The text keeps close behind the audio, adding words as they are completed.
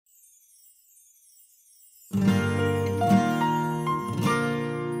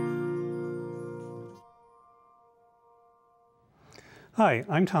Hi,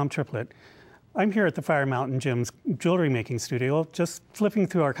 I'm Tom Triplett. I'm here at the Fire Mountain Gym's jewelry making studio, just flipping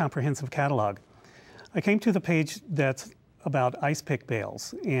through our comprehensive catalog. I came to the page that's about ice pick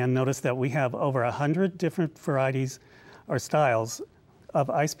bales and noticed that we have over 100 different varieties or styles of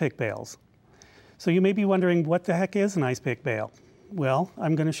ice pick bales. So you may be wondering, what the heck is an ice pick bale? Well,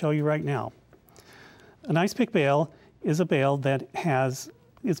 I'm going to show you right now. An ice pick bale is a bale that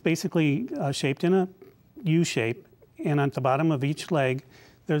it's basically shaped in a U shape, and at the bottom of each leg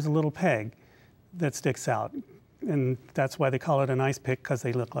there's a little peg that sticks out, and that's why they call it an ice pick, because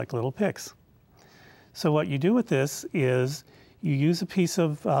they look like little picks. So what you do with this is you use a piece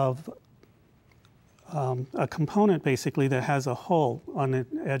of a component basically that has a hole on the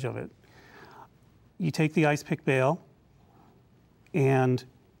edge of it. You take the ice pick bale and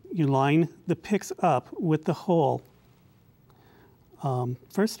you line the picks up with the hole.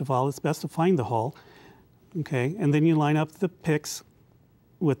 First of all, it's best to find the hole, okay? And then you line up the picks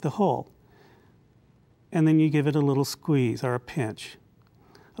with the hole. And then you give it a little squeeze or a pinch.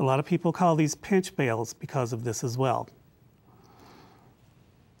 A lot of people call these pinch bales because of this as well.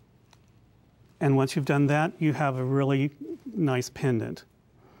 And once you've done that, you have a really nice pendant.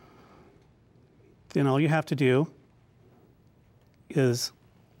 Then all you have to do is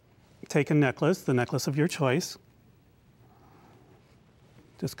take a necklace, the necklace of your choice,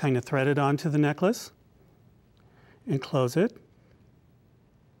 just kind of thread it onto the necklace and close it.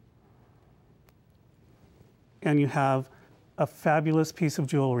 And you have a fabulous piece of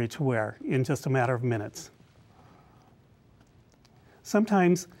jewelry to wear in just a matter of minutes.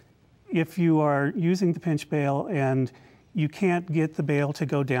 Sometimes if you are using the pinch bale and you can't get the bale to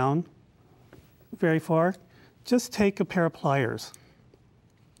go down very far, just take a pair of pliers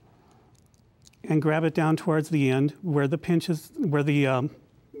and grab it down towards the end where the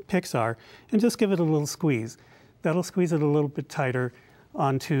picks are, and just give it a little squeeze. That'll squeeze it a little bit tighter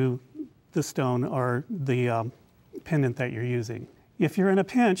onto the stone or the pendant that you're using. If you're in a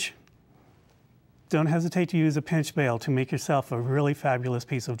pinch, don't hesitate to use a pinch bale to make yourself a really fabulous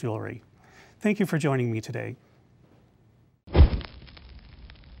piece of jewelry. Thank you for joining me today.